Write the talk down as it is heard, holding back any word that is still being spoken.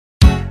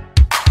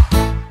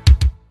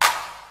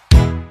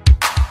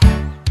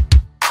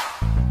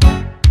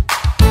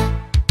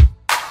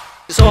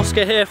It's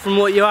Oscar here from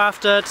What You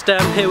After. Today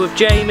I'm here with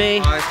Jamie.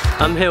 Hi.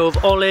 I'm here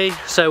with Ollie.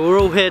 So we're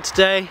all here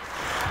today,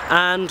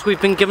 and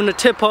we've been given a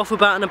tip off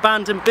about an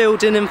abandoned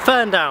building in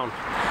Ferndown.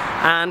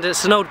 And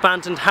it's an old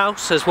abandoned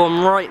house. There's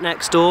one right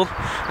next door,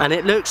 and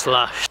it looks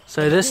lush.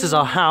 So this is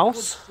our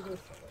house.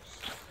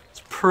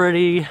 It's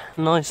pretty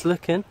nice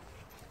looking.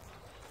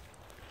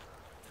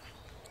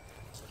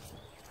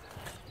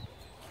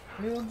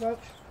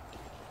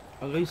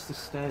 At least the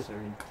stairs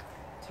are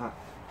intact,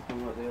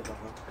 unlike the other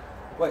house.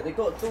 Wait, they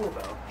got a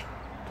doorbell?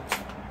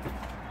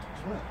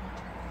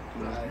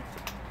 No.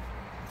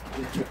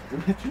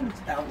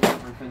 It's out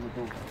everything the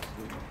doorbell's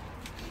doing.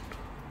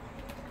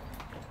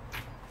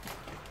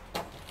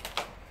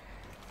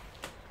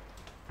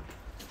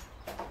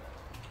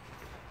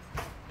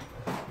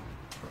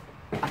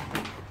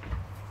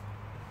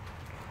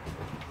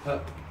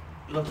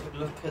 Look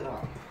at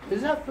that.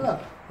 Is that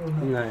blood? Oh,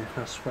 no. No,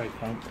 that's spray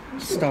paint.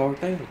 Star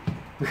Daily.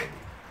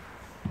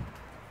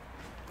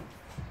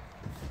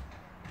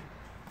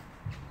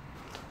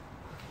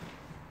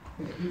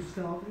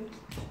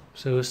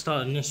 So we're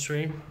starting this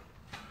room.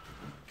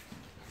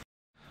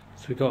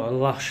 So we've got a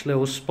lush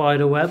little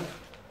spider web.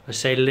 I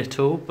say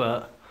little,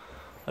 but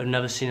I've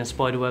never seen a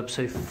spider web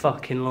so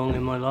fucking long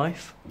in my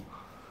life.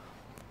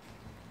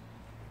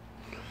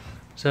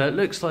 So it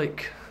looks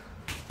like...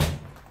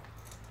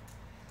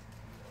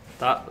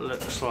 that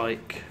looks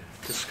like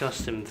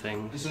disgusting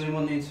things. Does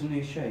anyone need some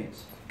new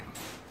shades?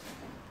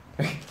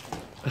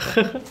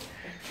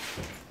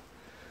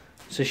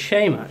 It's a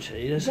shame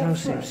actually, this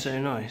house seems so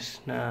nice.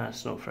 Nah,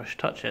 it's not fresh,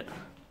 touch it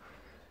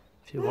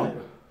if you want.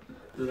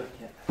 Look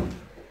at.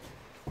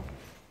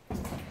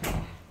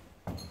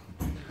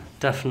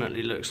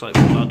 Definitely looks like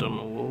blood on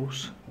the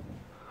walls.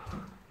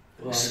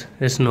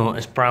 It's not,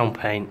 it's brown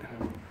paint.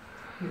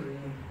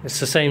 It's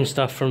the same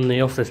stuff from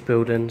the office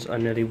buildings. I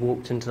nearly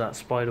walked into that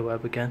spider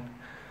web again.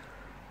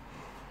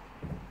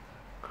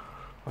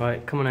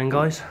 Right, come on in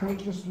guys. Can we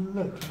just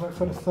look right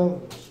for the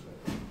photos?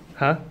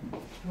 Huh?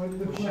 Shall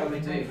we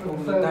do all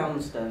the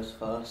downstairs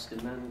first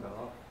and then go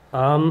up?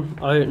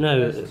 I don't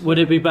know. Would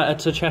it be better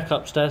to check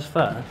upstairs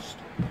first?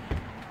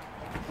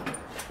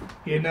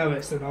 You know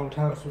it's an old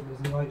house with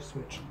there's a light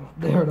switch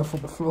there enough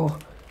on the floor.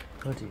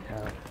 Bloody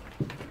hell.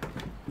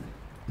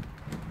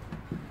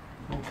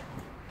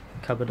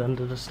 Cupboard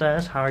under the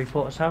stairs, Harry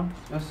Potter's house.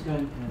 Let's go in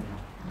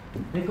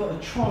here. They've got a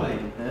trolley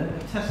in there, a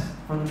test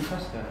from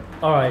Tesco.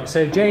 Alright,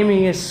 so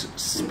Jamie has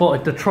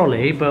spotted the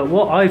trolley, but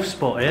what I've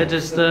spotted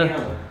is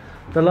the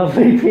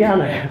lovely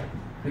piano.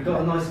 They've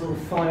got a nice little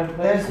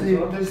fireplace.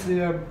 There's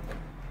the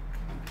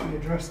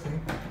address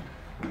thing.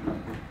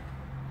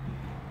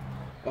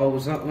 Oh,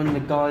 was that when the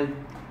guy,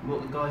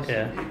 what the guy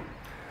said? Yeah.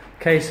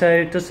 Okay,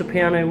 so does the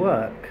piano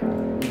work?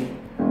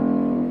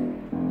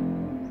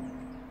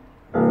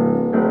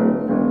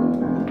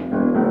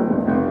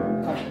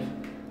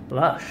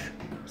 Lush.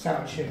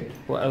 Sound shade.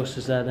 What else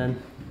is there then?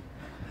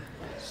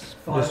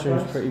 This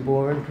room's pretty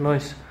boring.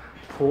 Nice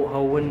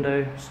porthole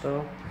window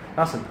style.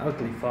 That's an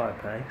ugly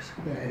fireplace.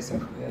 Yeah, it's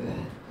ugly.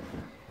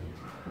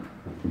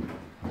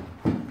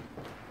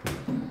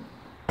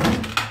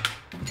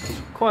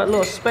 Quite a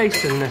lot of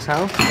space in this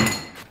house.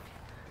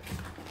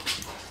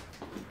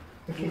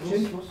 The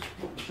kitchen?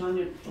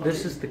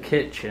 This is the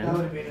kitchen. That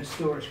would have been a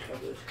storage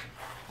cupboard.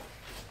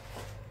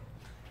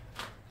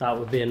 That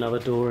would be another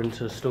door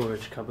into a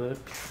storage cupboard.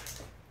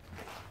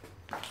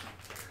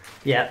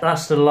 Yeah,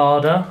 that's the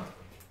larder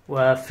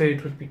where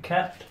food would be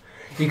kept.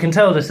 You can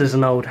tell this is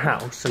an old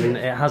house. I mean,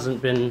 it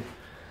hasn't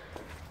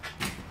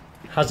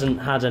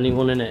had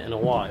anyone in it in a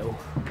while.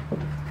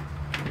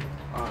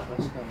 Alright,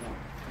 let's go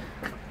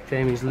now.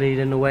 Jamie's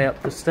leading the way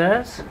up the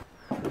stairs.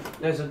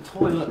 There's a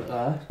toilet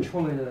there,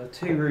 trolley there,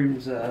 2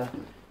 rooms there,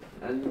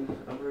 and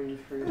a room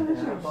through there. And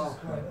there's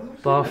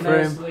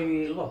Bathroom.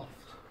 the loft.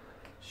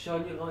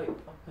 Shine your light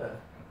up there.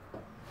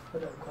 I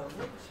don't quite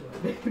want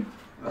to.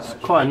 It's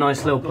quite a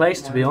nice little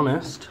place, to be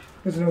honest.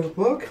 There's another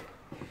book.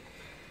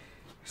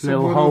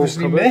 Little Someone hole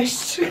obviously cupboard.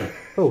 missed.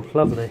 Oh,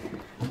 lovely.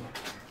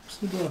 What's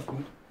the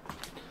bathroom?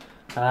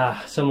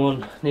 Ah,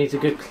 someone needs a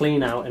good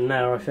clean out in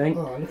there, I think.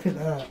 Oh, look at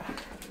that.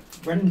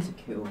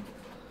 Rent-a-kill.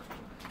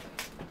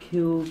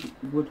 Killed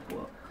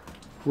woodwork.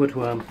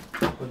 Woodworm.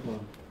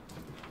 Woodworm.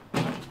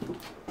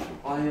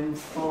 I am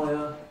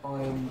fire,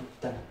 I am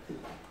death.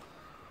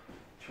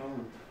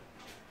 Charming.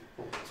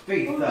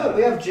 Speak Oh, look,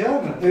 we have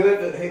German.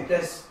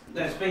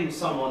 There's been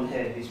someone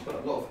here who's put a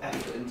lot of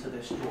effort into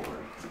this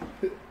drawing.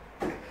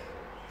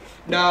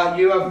 Nah,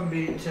 you haven't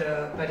been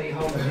to Betty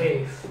Holmes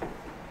Heath.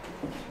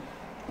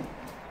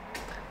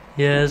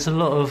 Yeah, there's a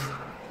lot of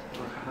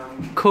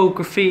cool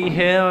graffiti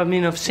here. I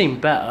mean, I've seen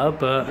better,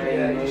 but...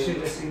 Yeah, you should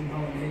have seen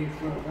Holmes Heath.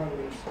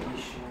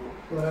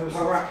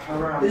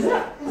 Is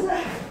that?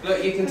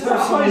 Look, you can tell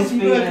someone's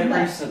been here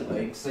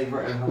recently because they've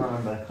written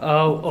around there.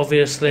 Oh,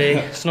 obviously,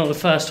 it's not the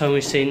first time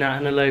we've seen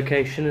that in a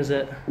location, is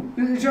it?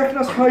 Do you reckon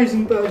that's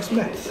Heisenberg's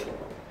meth?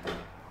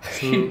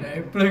 You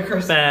know, Blue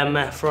Crystal. Bare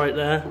meth right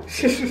there.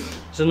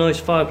 It's a nice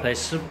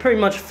fireplace. There's pretty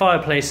much a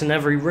fireplace in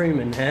every room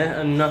in here,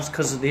 and that's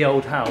because of the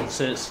old house.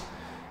 It's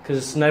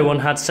because no one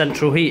had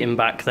central heating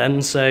back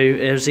then, so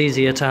it was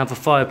easier to have a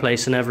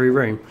fireplace in every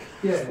room.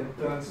 Yeah, it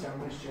burns down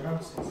most of your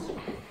houses.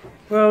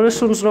 Well,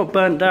 this one's not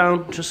burnt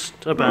down, just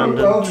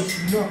abandoned. No,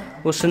 obviously not.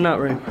 What's in that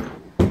room?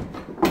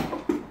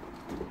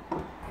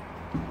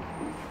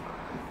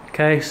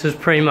 Okay, so it's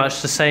pretty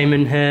much the same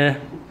in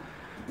here.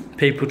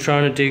 People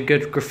trying to do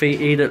good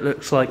graffiti that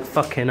looks like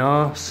fucking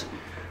arse.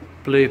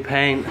 Blue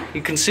paint.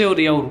 You can see all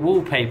the old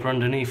wallpaper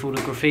underneath all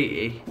the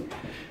graffiti.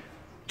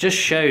 Just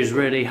shows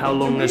really how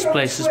long this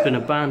place has been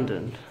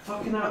abandoned.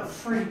 Fucking out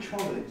 3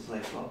 trolleys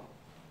they've got.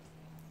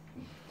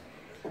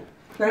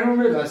 They don't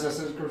realise this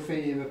is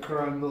graffiti of a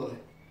crying boy.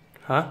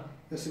 Huh?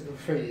 This is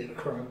graffiti of a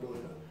crying boy.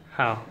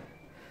 How?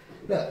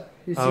 Look.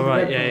 You see Oh the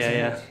right, red yeah, cross in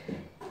yeah, it?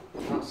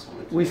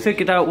 yeah. We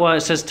figured out why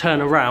it says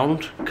turn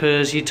around,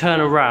 because you turn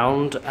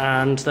around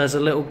and there's a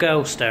little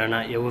girl staring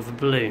at you with a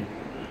balloon.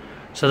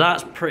 So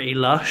that's pretty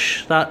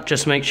lush. That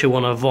just makes you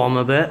want to vom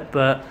a bit,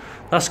 but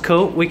that's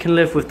cool. We can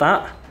live with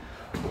that.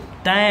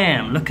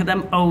 Damn, look at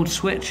them old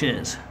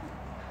switches.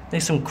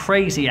 There's some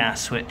crazy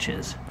ass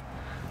switches.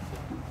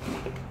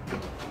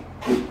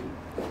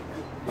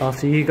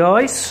 After you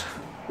guys.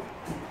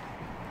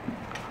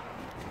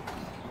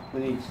 We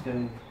need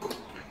to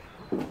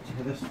go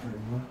to this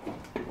room, huh?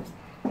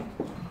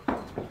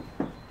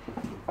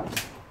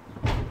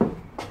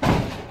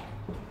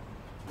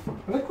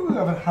 I think we'll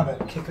have a habit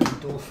of kicking the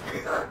door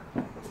through.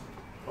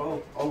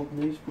 Old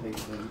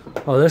newspapers.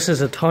 Oh, this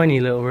is a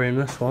tiny little room,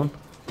 this one.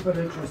 But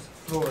it's just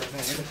the floor in there.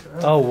 Look at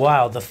that. Oh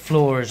wow, the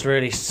floor is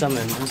really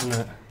something, isn't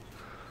it?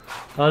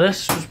 Oh,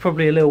 this was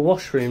probably a little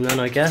washroom then,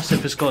 I guess,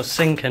 if it's got a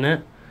sink in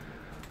it.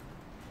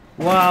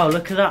 Wow,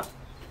 look at that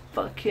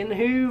fucking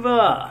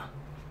Hoover.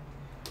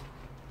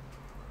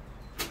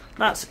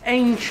 That's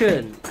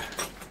ancient.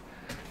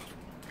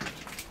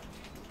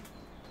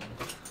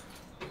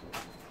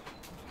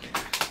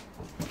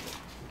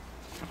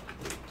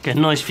 Get a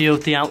nice view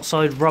of the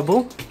outside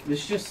rubble.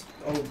 It's just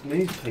old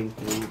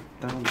newspaper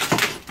down.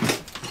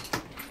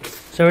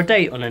 Is there a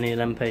date on any of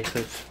them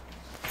papers?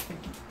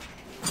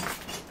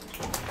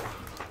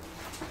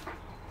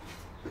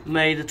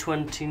 May the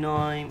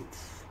 29th.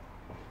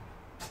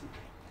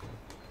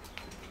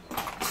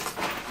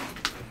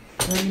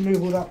 Can you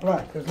move all that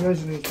black? There's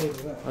loads of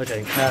newspapers there. I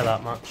don't care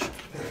that much.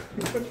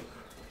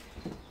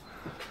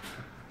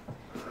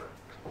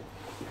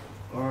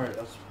 Alright,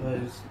 I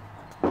suppose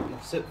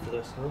that's it for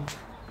this one.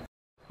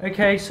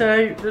 Okay,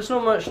 so there's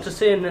not much to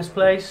see in this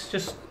place,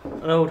 just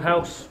an old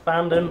house,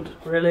 abandoned,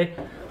 really.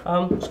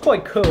 It's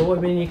quite cool.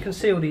 I mean, you can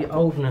see all the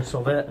oldness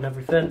of it and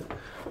everything,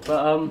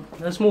 but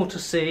there's more to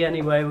see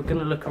anyway. We're going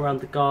to look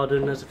around the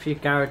garden. There's a few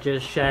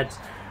garages, sheds,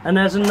 and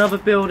there's another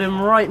building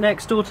right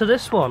next door to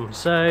this one,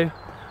 so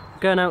we're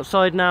going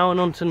outside now and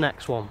on to the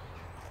next one.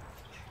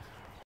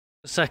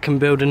 The second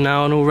building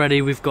now, and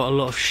already we've got a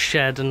lot of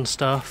shed and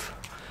stuff,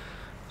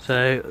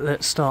 so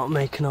let's start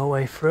making our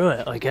way through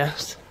it, I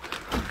guess.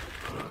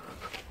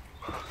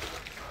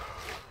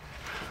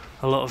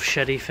 A lot of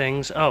sheddy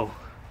things. Oh,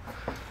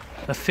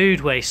 a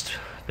food waste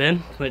bin,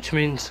 which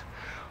means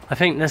I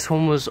think this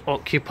one was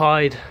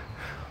occupied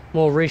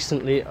more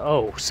recently.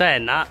 Oh,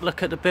 saying that,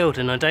 look at the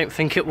building. I don't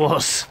think it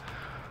was.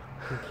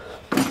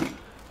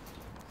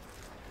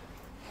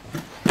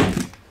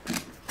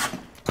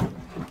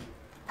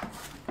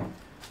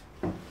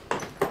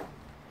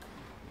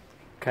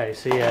 Okay,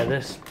 so yeah,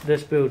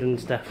 this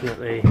building's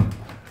definitely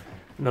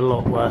in a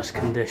lot worse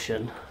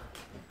condition.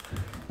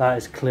 That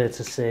is clear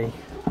to see.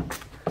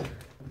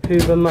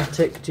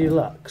 Hoover-matic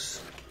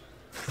Deluxe.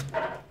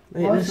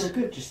 Mate, I feel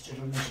good just stood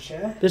on this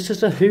chair. this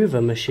is a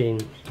Hoover machine.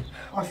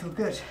 I feel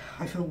good.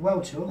 I feel well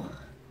too.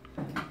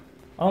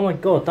 Oh my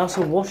god, that's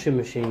a washing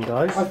machine,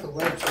 guys. I feel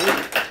well too.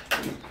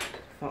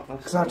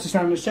 Because I have to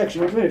stand in this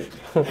section and move.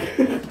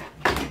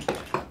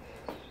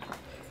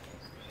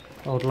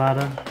 Old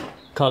ladder.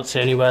 Can't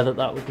see anywhere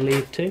that would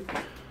lead to.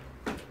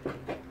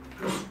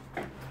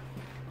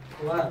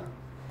 Wow.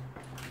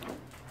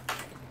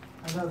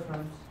 Hello,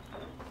 friends.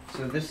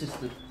 So this is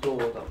the door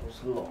that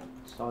was locked,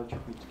 so I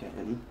tried to get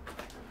in.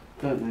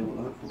 Don't know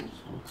what that was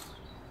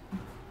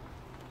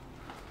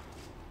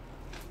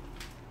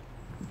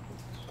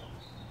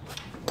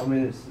for. I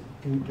mean, it's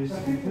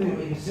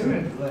completely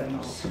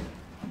things.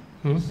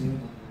 Hmm?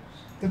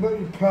 They might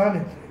be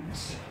planning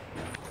things.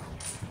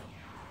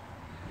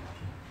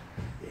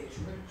 It's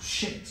real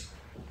shit.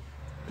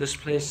 This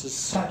place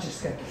is... That just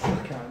scared the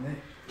fuck out of me.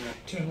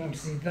 Turn around to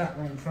see that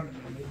right in front of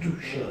me and they do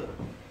shit.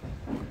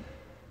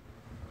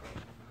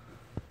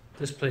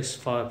 This place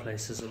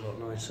fireplace is a lot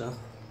nicer.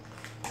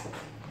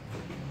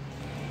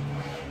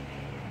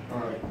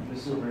 Alright,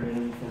 there's not really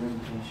anything in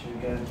here, should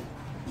we go?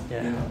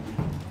 Yeah.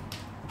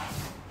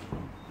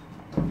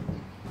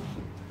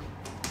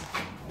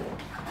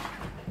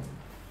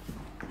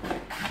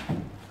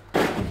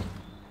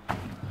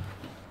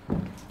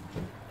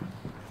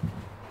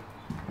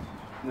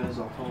 There's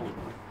a hole.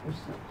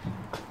 What's that?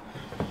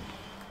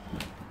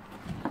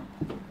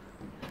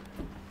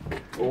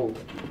 Oh,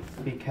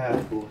 be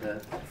careful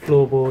there.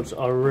 Floorboards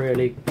are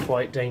really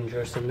quite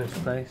dangerous in this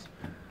place.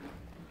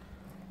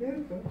 Yeah,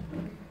 okay.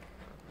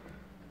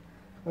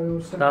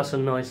 That's a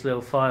nice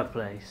little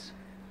fireplace.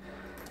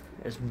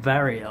 It's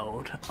very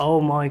old.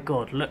 Oh my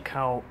god, look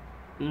how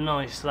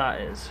nice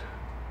that is.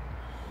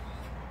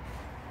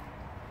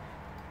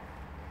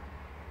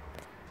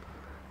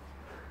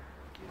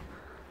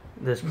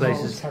 This place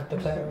is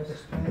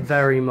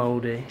very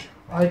mouldy.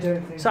 I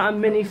don't think. Is that a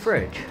mini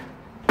fridge?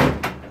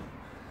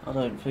 I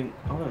don't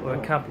Or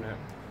a cabinet?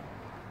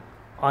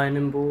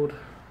 Ironing board?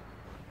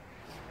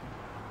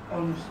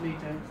 Honestly,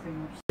 don't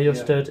think. You're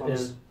stood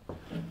in.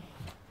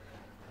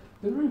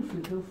 The roof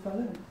is all fell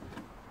in.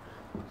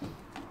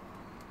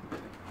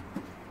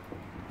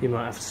 You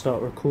might have to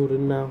start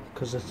recording now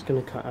because it's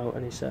going to cut out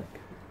any sec.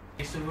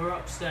 So we're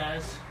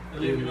upstairs,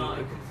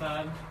 Illuminati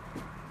confirmed.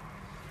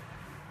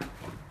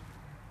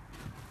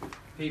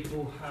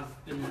 People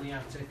have been in the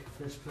attic of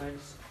this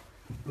place.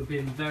 We're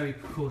being very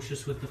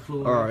cautious with the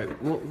floor.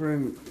 Alright, what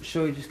room?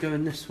 Shall we just go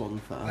in this one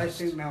first? I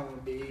think that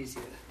would be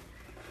easier.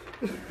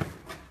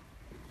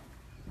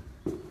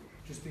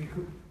 Just be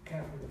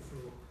careful with the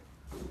floor.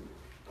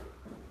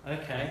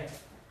 Okay.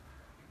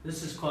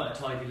 This is quite a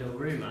tidy little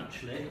room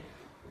actually.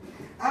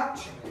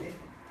 Actually,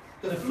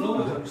 the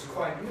floor floor looks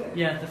quite good.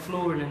 Yeah, the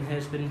flooring in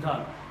here's been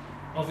done.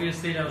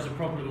 Obviously there was a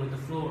problem with the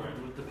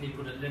flooring with the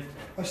people that lived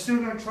here. I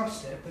still don't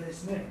trust it, but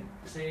it's new.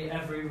 See,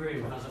 every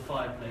room has a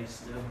fireplace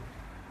still.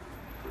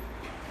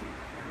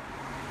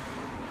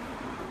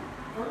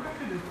 I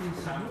reckon there's been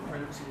some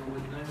prints in the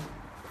window.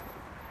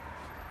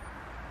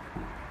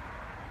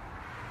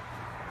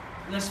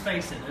 Let's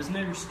face it, there's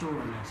no store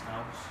in this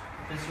house.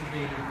 This will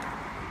be...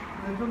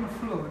 They've on the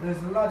floor,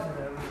 there's a ladder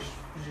there which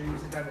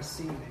presumes they've done a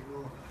ceiling,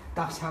 or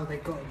that's how they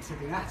got into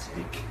the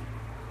attic.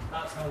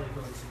 That's how they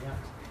got into the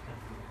attic.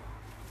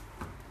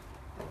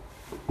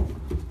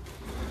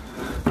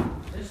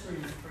 This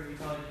room is pretty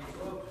tidy as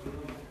well, to be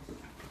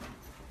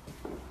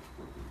honest.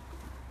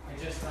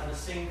 They just had a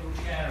single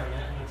chair in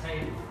it and a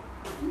table.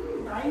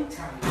 Very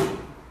tiny.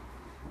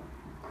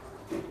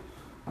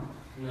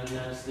 And then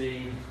there's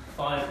the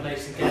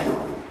fireplace again.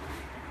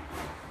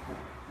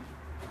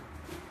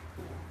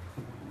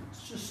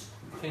 It's just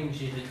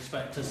things you'd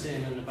expect to see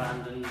in an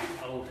abandoned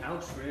old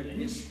house,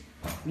 really. It's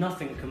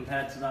nothing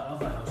compared to that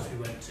other house we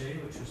went to,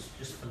 which was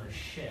just full of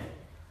shit.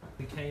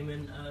 We came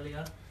in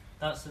earlier.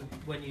 That's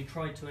when you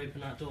tried to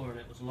open that door and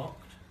it was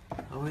locked.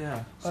 Oh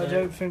yeah. I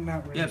don't think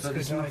that room Yeah, is but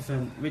there's good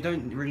nothing. We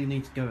don't really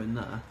need to go in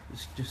there.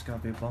 It's just gotta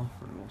be a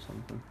bathroom or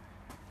something.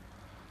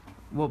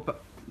 What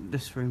about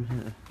this room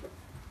here?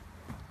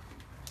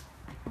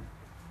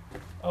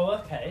 Oh,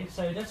 okay.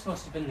 So this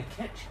must have been the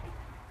kitchen,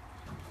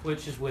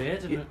 which is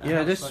weird.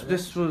 Yeah,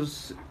 this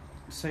was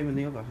same in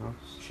the other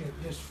house.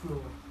 Shit, this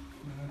floor.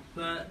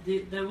 But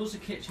there was a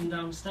kitchen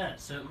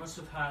downstairs, so it must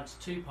have had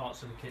two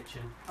parts of a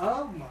kitchen.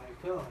 Oh my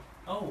god.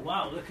 Oh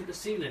wow! Look at the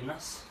ceiling.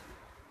 That's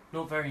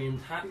not very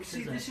intact. You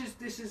see, is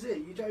this is it.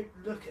 You don't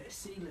look at a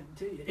ceiling,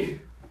 do you?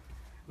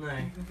 No.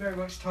 You've been very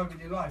much time in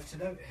your life to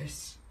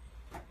notice.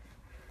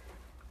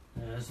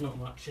 There's not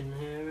much in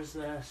here, is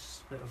there?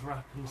 Just a bit of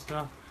wrap and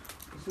stuff.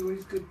 It's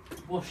always good.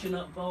 Washing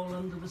up bowl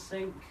under the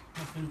sink.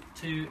 Nothing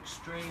too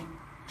extreme.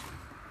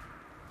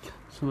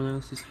 Someone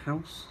else's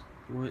house,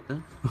 right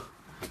there.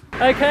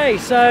 Okay,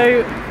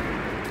 so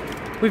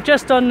we've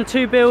just done the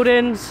two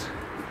buildings.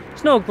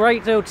 It's not a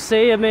great deal to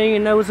see. I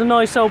mean, there was a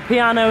nice old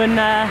piano in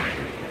there.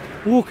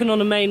 Walking on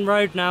the main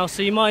road now,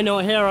 so you might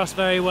not hear us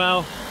very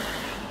well.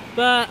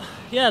 But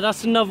yeah,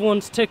 that's another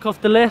one to tick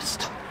off the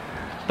list.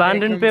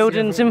 Abandoned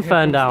buildings in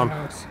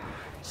Ferndown.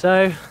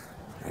 So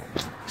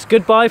it's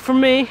goodbye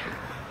from me,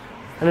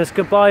 and it's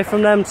goodbye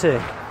from them too.